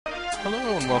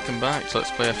Hello and welcome back to Let's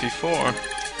Play FE4.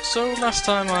 So last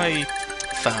time I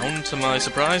found, to my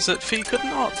surprise, that Fee could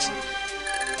not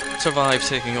survive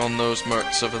taking on those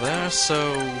mercs over there,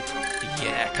 so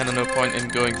yeah, kinda no point in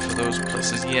going for those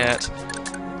places yet.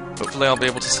 Hopefully I'll be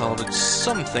able to salvage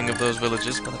something of those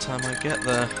villages by the time I get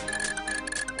there.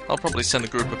 I'll probably send a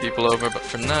group of people over, but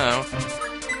for now,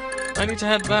 I need to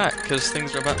head back, because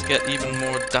things are about to get even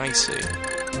more dicey.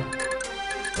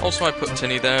 Also, I put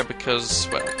Tinny there because,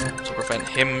 well, to prevent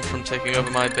him from taking over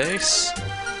my base,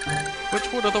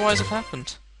 which would otherwise have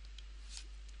happened.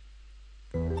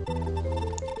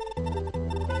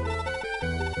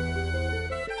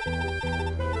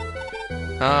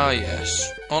 Ah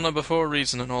yes, honour before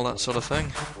reason and all that sort of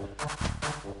thing.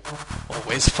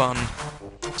 Always fun.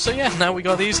 So yeah, now we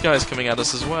got these guys coming at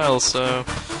us as well, so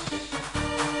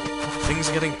things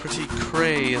are getting pretty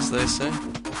cray, as they say.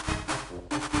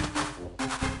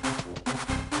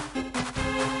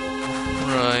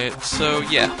 Right, so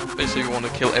yeah, basically we want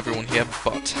to kill everyone here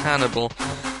but Hannibal,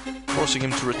 forcing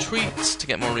him to retreat to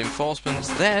get more reinforcements.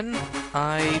 Then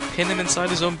I pin him inside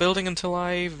his own building until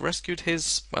I've rescued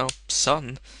his, well,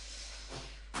 son.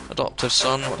 Adoptive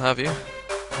son, what have you.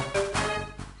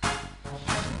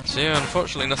 So yeah,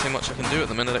 unfortunately nothing much I can do at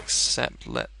the minute except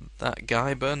let that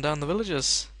guy burn down the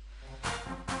villages.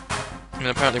 I mean,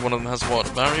 apparently one of them has, what,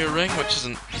 a barrier ring, which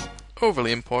isn't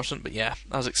overly important, but yeah,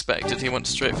 as expected, he went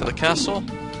straight for the castle.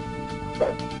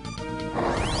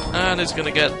 And he's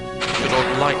gonna get a good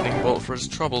old lightning bolt for his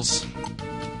troubles.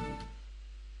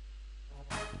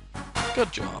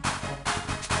 Good job.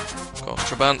 Of course,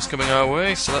 Trabant's coming our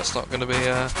way, so that's not gonna be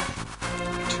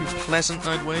too pleasant,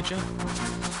 I'd wager.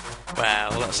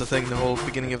 Well, that's the thing, the whole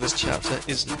beginning of this chapter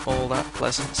isn't all that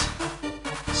pleasant.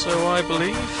 So I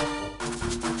believe.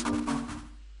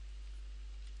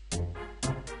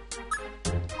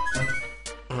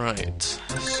 Right,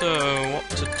 so what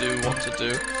to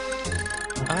do?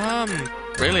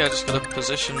 Really I just gotta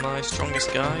position my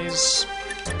strongest guys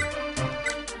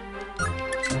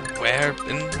where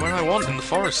I want, in the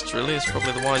forests really, is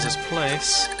probably the wisest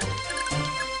place.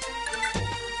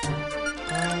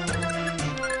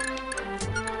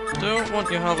 Don't want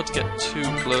your halberd to get too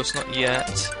close, not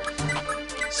yet.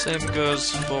 Same goes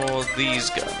for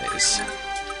these guys.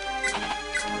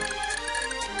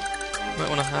 Might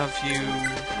want to have you...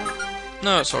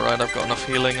 No, it's alright, I've got enough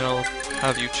healing, I'll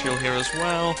have you chill here as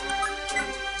well.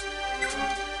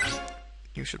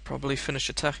 You should probably finish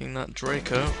attacking that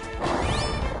Draco.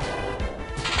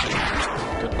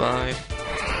 Goodbye.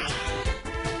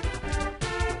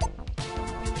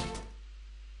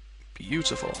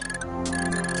 Beautiful.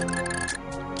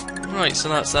 Right, so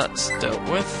that's dealt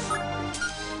with.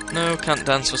 No, can't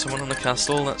dance for someone on the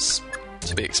castle, that's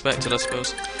to be expected, I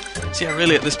suppose. So yeah,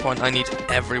 really at this point I need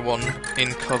everyone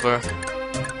in cover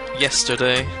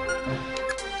yesterday.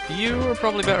 You are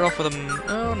probably better off with them.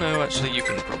 Oh no, actually you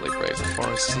can probably brave the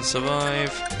forests and survive.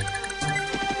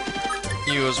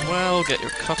 You as well, get your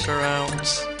cutter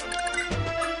out.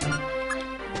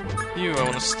 You I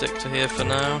want to stick to here for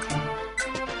now.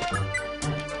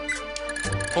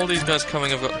 All these guys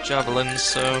coming have got javelins,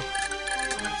 so...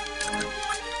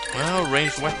 well,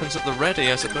 ranged weapons at the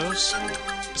ready, I suppose.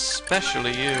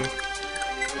 Especially you.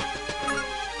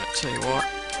 I tell you what.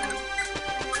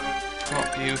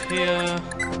 Pop you here.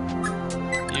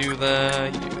 You there,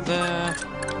 you there.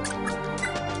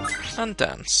 And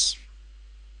dance.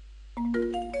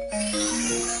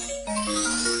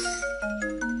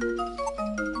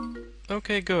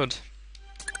 Okay, good.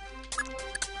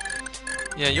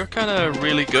 Yeah, you're kinda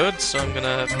really good, so I'm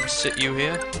gonna sit you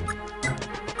here.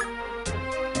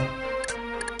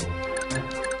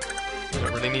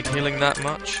 Don't really need healing that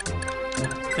much.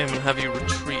 Okay, I'm gonna have you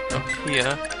retreat up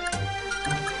here.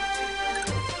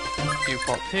 You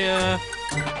pop here.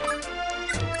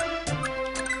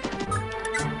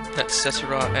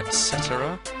 Etc,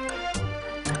 etc.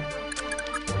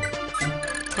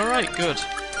 Alright, good.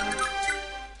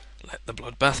 Let the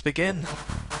bloodbath begin.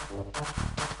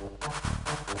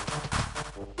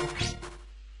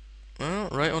 Well,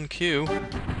 right on cue.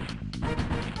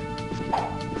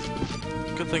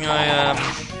 Good thing I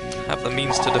have the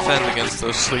means to defend against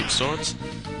those sleep swords.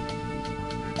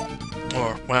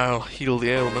 Or, well, heal the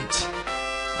ailment.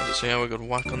 I just see how we could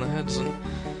whack on the heads and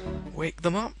wake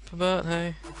them up, but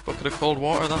hey, bucket of cold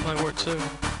water, that might work too.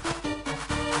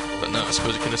 But no, I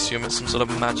suppose you can assume it's some sort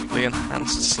of magically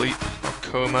enhanced sleep, or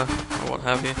coma, or what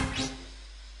have you.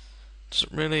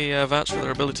 Doesn't really vouch for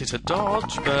their ability to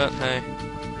dodge, but hey.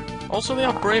 Also, they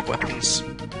are brave weapons.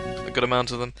 A good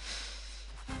amount of them.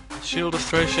 Shield of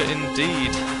Thracia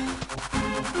indeed.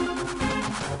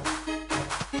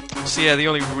 So yeah, the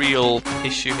only real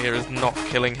issue here is not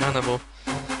killing Hannibal.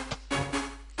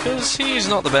 Because he's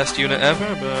not the best unit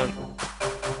ever, but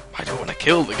I don't want to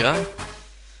kill the guy.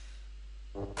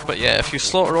 But yeah, if you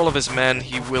slaughter all of his men,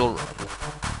 he will run.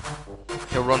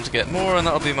 He'll run to get more, and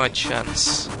that'll be my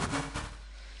chance.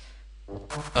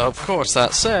 Of course,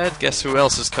 that said, guess who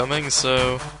else is coming,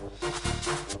 so...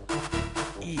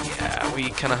 yeah, we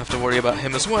kind of have to worry about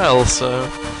him as well, so...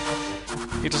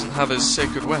 he doesn't have his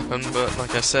sacred weapon, but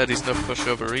like I said, he's no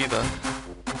pushover either.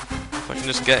 If I can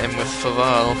just get him with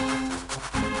Faval,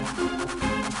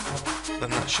 then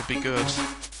that should be good.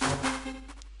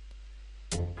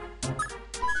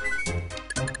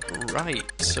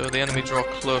 Right, so the enemy draw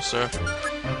closer.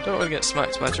 Don't want to get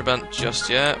smacked by Trabant just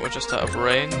yet, we're just out of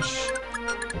range.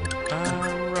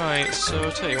 Right,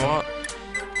 so tell you what,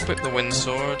 equip the wind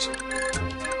sword.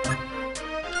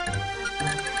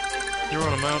 You're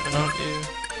on a mountain, aren't you?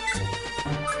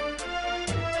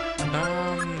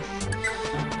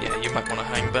 Yeah, you might want to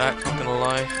hang back, not gonna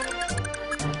lie.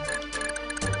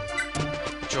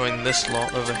 Join this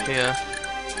lot over here.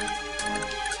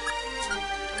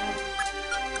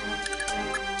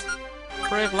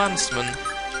 Brave Lanceman.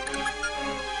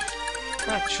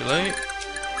 Actually,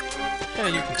 yeah,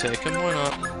 you can take him, why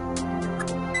not?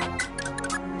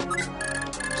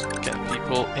 Just get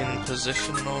people in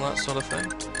position and all that sort of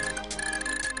thing.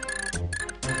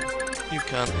 You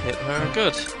can't hit her,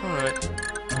 good, alright.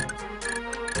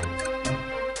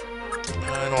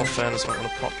 In all fairness, I'm going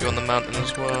to pop you on the mountain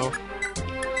as well.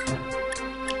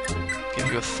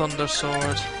 Give you a thunder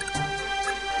sword.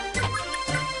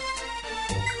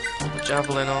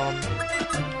 Javelin on.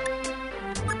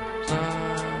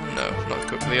 No, not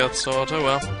equipped with the earth sword. Oh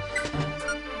well.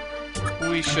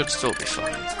 We should still be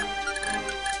fine.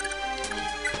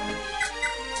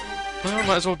 Well,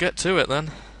 might as well get to it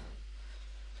then.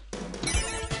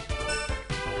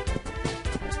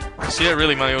 So yeah,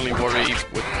 really my only worry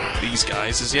with these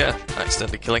guys is, yeah,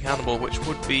 accidentally killing Hannibal, which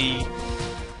would be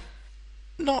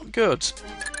not good,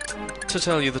 to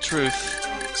tell you the truth.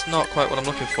 It's not quite what I'm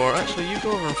looking for. Actually, you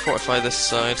go over and fortify this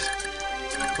side.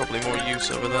 Probably more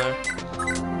use over there.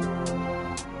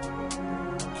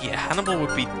 Yeah, Hannibal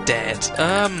would be dead.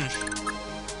 Man,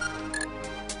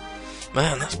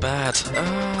 that's bad.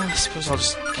 I suppose I'll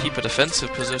just keep a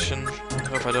defensive position and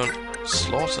hope I don't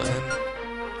slaughter him.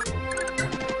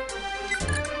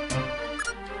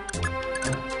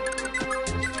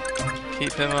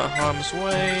 Keep him out of harm's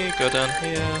way, go down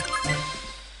here.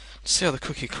 See how the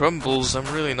cookie crumbles. I'm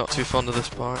really not too fond of this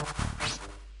part.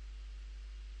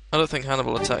 I don't think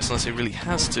Hannibal attacks unless he really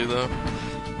has to, though.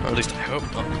 Or at least I hope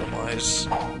not, otherwise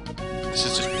this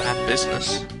is just bad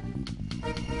business.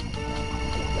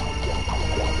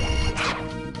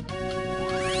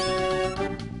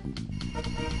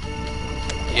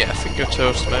 Yeah, finger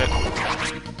toast, mate.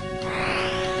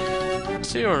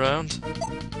 See you around.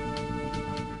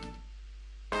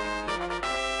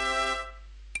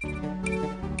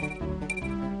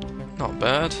 Not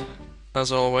bad,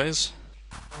 as always.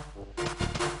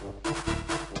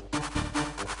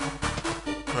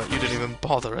 Right, you didn't even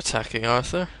bother attacking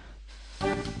Arthur.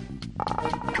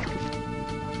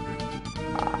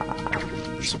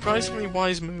 Surprisingly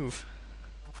wise move.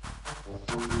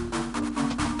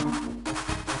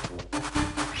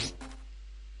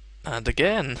 And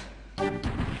again.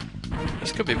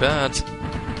 This could be bad.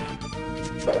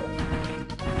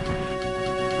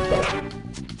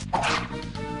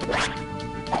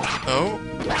 Oh.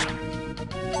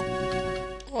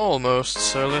 Almost,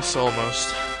 Surlis,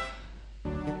 almost.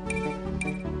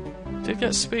 Did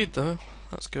get speed though,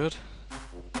 that's good.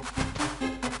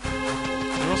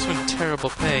 They're also in terrible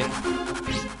pain.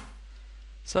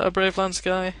 Is that a Brave Lance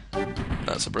guy?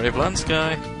 That's a Brave Lance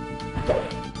guy.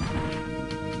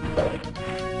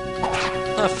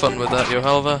 Have fun with that,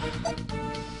 Yohalva.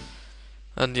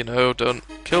 And you know, don't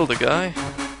kill the guy.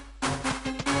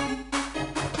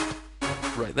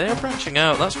 Right, they're branching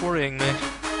out, that's worrying me.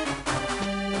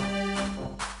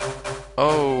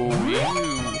 Oh,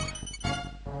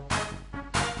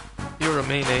 you're a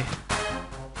meanie.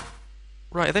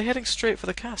 Right, are they heading straight for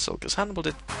the castle? Because Hannibal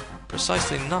did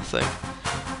precisely nothing.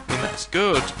 I mean, that's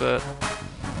good, but...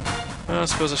 well, I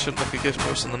suppose I shouldn't look a gift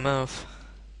horse in the mouth.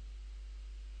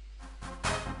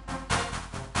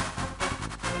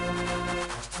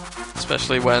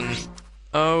 Especially when...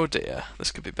 oh dear,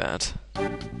 this could be bad.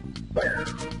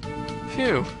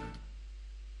 Phew.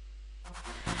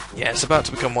 Yeah, it's about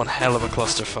to become one hell of a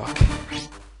clusterfuck.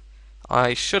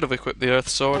 I should have equipped the Earth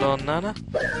Sword on Nana.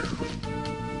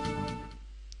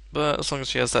 But as long as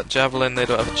she has that javelin, they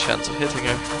don't have a chance of hitting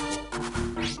her.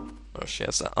 Or she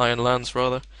has that Iron Lance,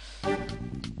 rather.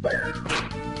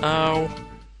 Ow.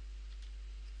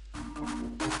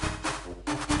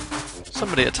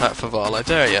 Somebody attack Faval, I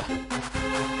dare ya.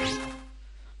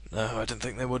 No, I didn't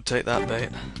think they would take that bait.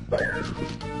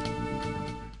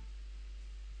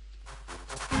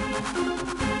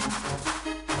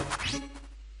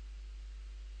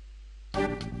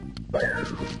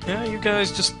 Yeah, you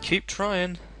guys just keep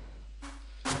trying.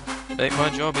 Make my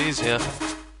job easier.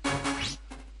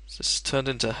 This has turned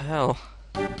into hell.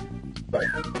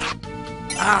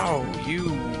 Ow, you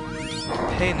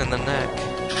pain in the neck.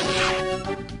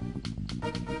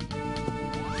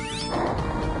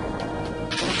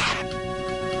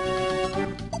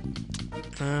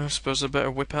 I suppose I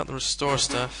better whip out the restore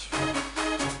stuff.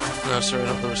 No, sorry,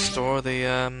 not the restore,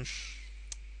 the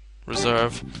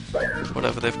reserve,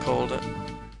 whatever they've called it.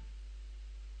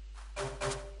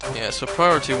 Yeah, so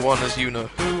priority 1 is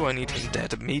you-know-who. I need him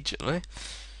dead immediately.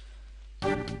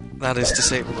 That is to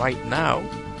say, right now.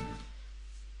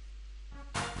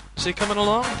 Is he coming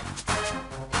along?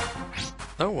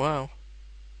 Oh, wow.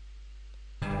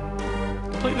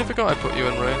 Completely forgot I put you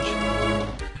in range.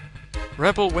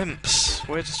 Rebel wimps.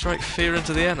 Way to strike fear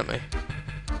into the enemy.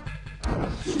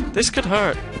 This could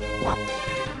hurt.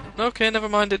 Okay, never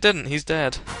mind, it didn't. He's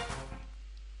dead.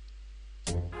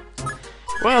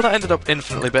 Well, that ended up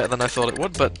infinitely better than I thought it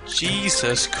would, but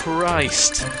Jesus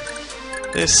Christ.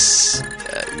 This...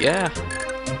 yeah.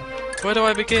 Where do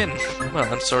I begin?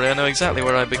 Well, I'm sorry, I know exactly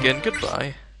where I begin.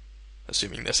 Goodbye.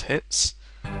 Assuming this hits.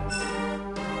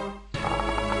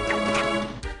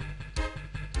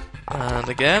 And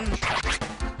again.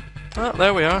 Ah,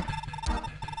 there we are.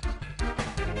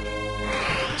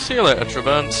 See you later,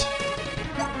 Trabant.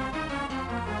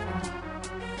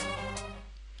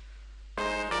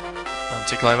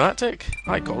 Anticlimactic?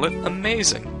 I call it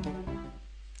amazing.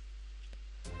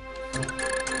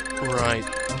 Right.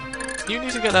 You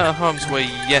need to get out of harm's way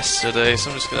yesterday, so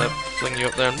I'm just gonna fling you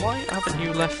up there. And why haven't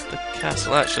you left the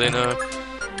castle? Actually, no.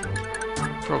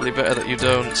 Probably better that you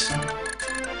don't.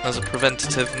 As a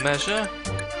preventative measure.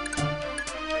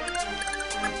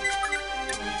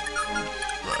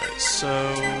 Right,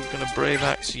 so... gonna Brave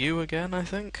Axe you again, I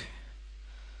think.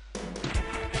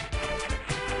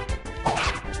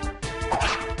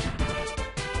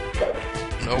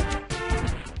 Nope.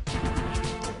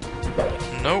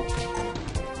 Nope.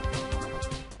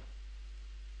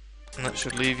 And that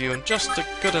should leave you in just a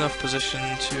good enough position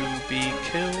to be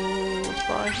killed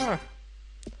by her.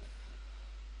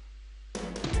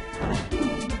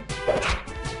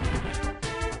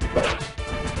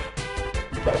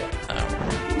 Ow.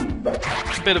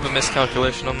 A bit of a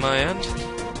miscalculation on my end.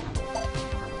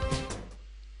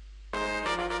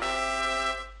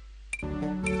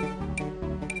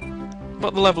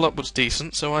 But the level up was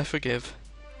decent, so I forgive.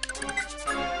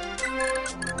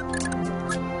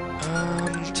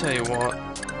 Tell you what,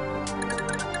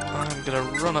 I'm gonna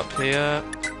run up here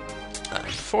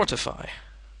and fortify.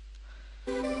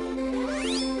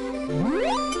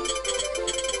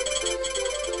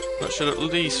 That should at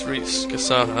least reach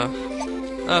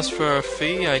Skasaha. As for a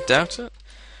fee, I doubt it.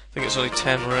 I think it's only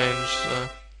 10 range, so...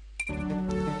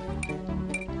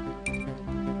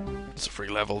 It's a free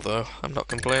level though, I'm not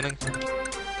complaining.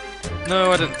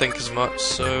 No, I didn't think as much,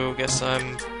 so guess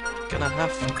I'm gonna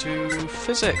have to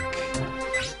physic.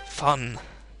 Fun.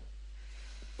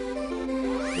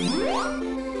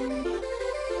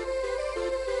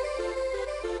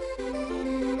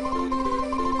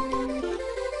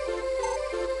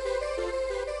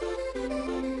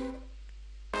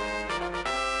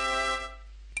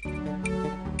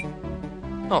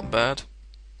 Not bad,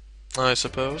 I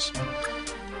suppose.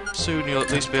 Soon you'll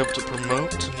at least be able to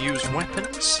promote and use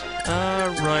weapons.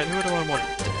 Right, who do I want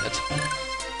dead?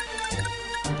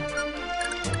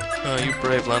 You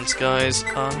Brave Lance guys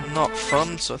are not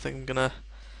fun, so I think I'm gonna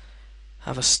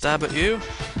have a stab at you.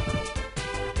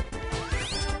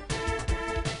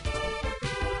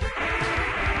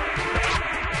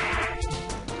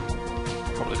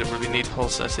 Probably didn't really need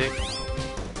Hulsetti.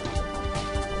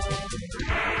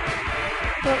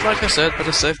 But like I said,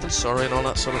 better safe than sorry and all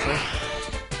that sort of thing.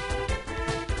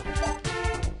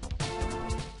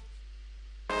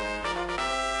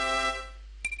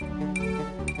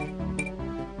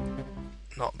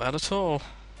 Not bad at all.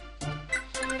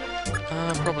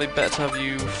 Probably better to have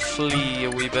you flee a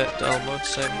wee bit, Dalmud.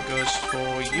 Same goes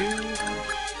for you.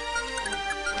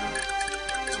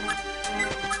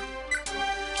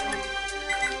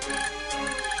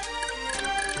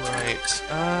 Right,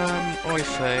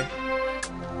 Oife.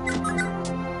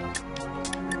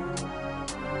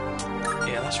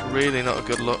 Yeah, that's really not a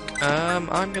good look.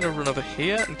 I'm gonna run over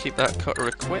here and keep that cutter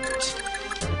equipped.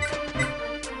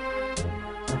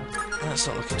 It's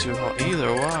not looking too hot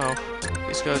either, wow.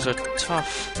 These guys are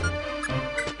tough.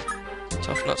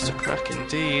 Tough nuts to crack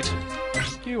indeed.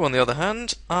 You, on the other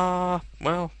hand, are,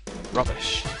 well,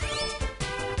 rubbish.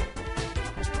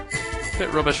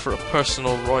 Bit rubbish for a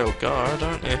personal royal guard,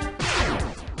 aren't you?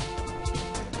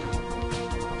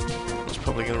 That's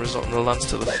probably going to result in a lance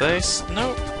to the face.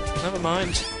 Nope, never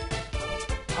mind.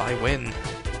 I win.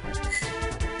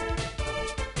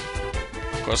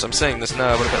 Of course, I'm saying this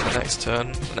now, but I bet the next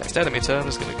turn, the next enemy turn,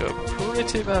 is going to go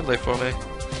pretty badly for me.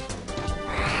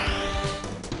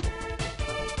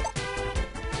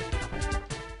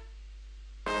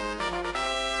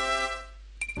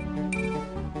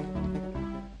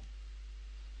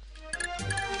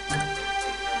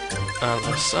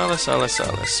 Alice, Alice, Alice,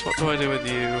 Alice. What do I do with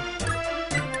you?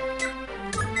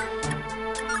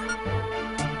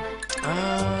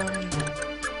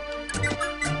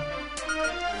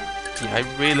 Yeah, I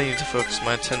really need to focus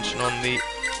my attention on the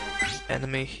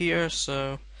enemy here,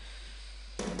 so...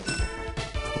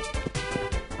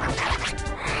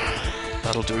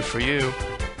 that'll do for you.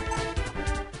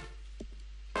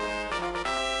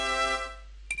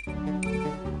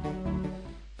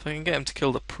 If I can get him to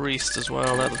kill the priest as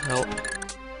well, that'll help.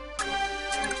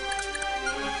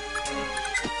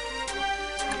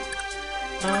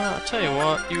 I'll tell you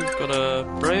what, you've got a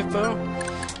brave bow?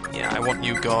 Yeah, I want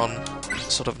you gone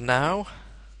sort of now,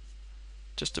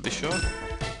 just to be sure.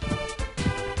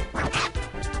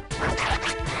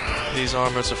 These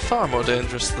armours are far more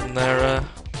dangerous than their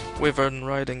wyvern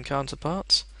riding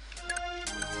counterparts.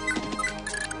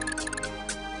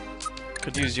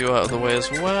 Could use you out of the way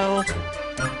as well.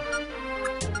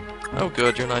 Oh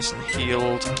good, you're nice and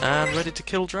healed and ready to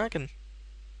kill dragon.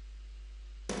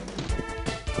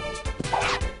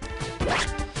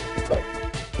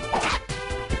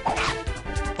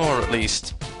 Or at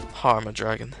least harm a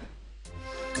dragon.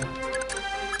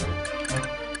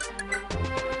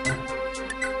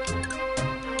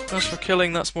 As for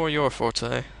killing, that's more your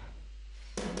forte.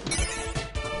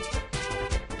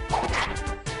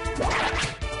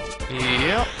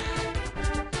 Yep.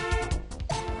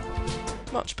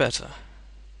 Much better.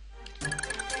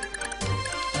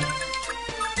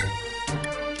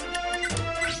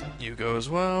 You go as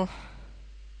well.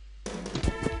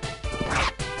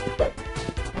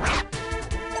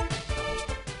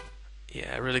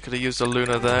 Yeah, I really could have used a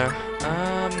Luna there.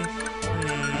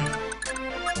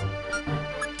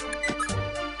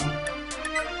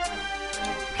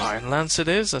 Iron Lance it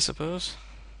is, I suppose.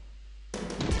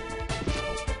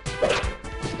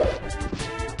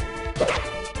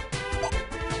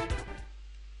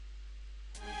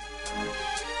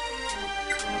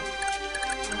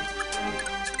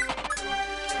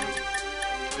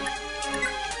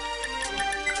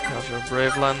 Have your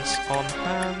Brave Lance on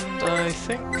hand, I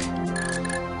think.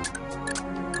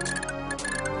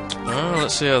 Well,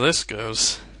 let's see how this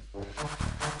goes.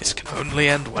 This can only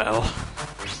end well.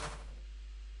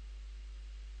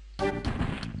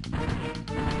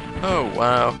 Oh,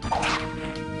 wow.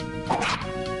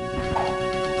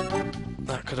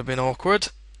 That could have been awkward.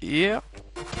 Yep.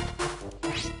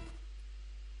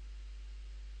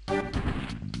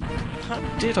 How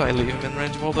did I leave him in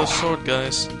range of all those sword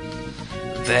guys?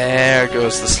 There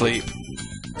goes the sleep.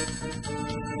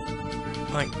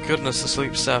 Thank goodness the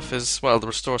sleep staff is... well, the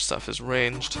restore staff is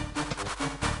ranged.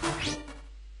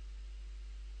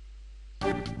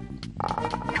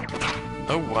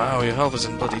 Oh wow, your health is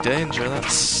in bloody danger,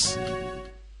 that's...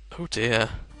 oh dear.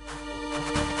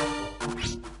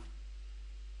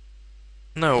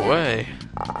 No way.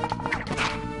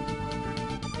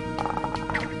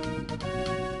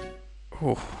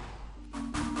 Ooh.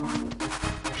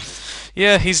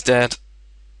 Yeah, he's dead.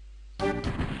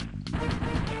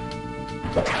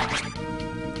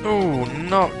 Ooh,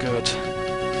 not good.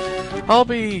 I'll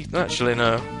be... actually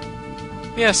no.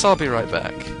 Yes, I'll be right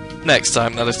back. Next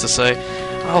time, that is to say.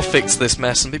 I'll fix this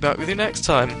mess and be back with you next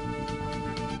time.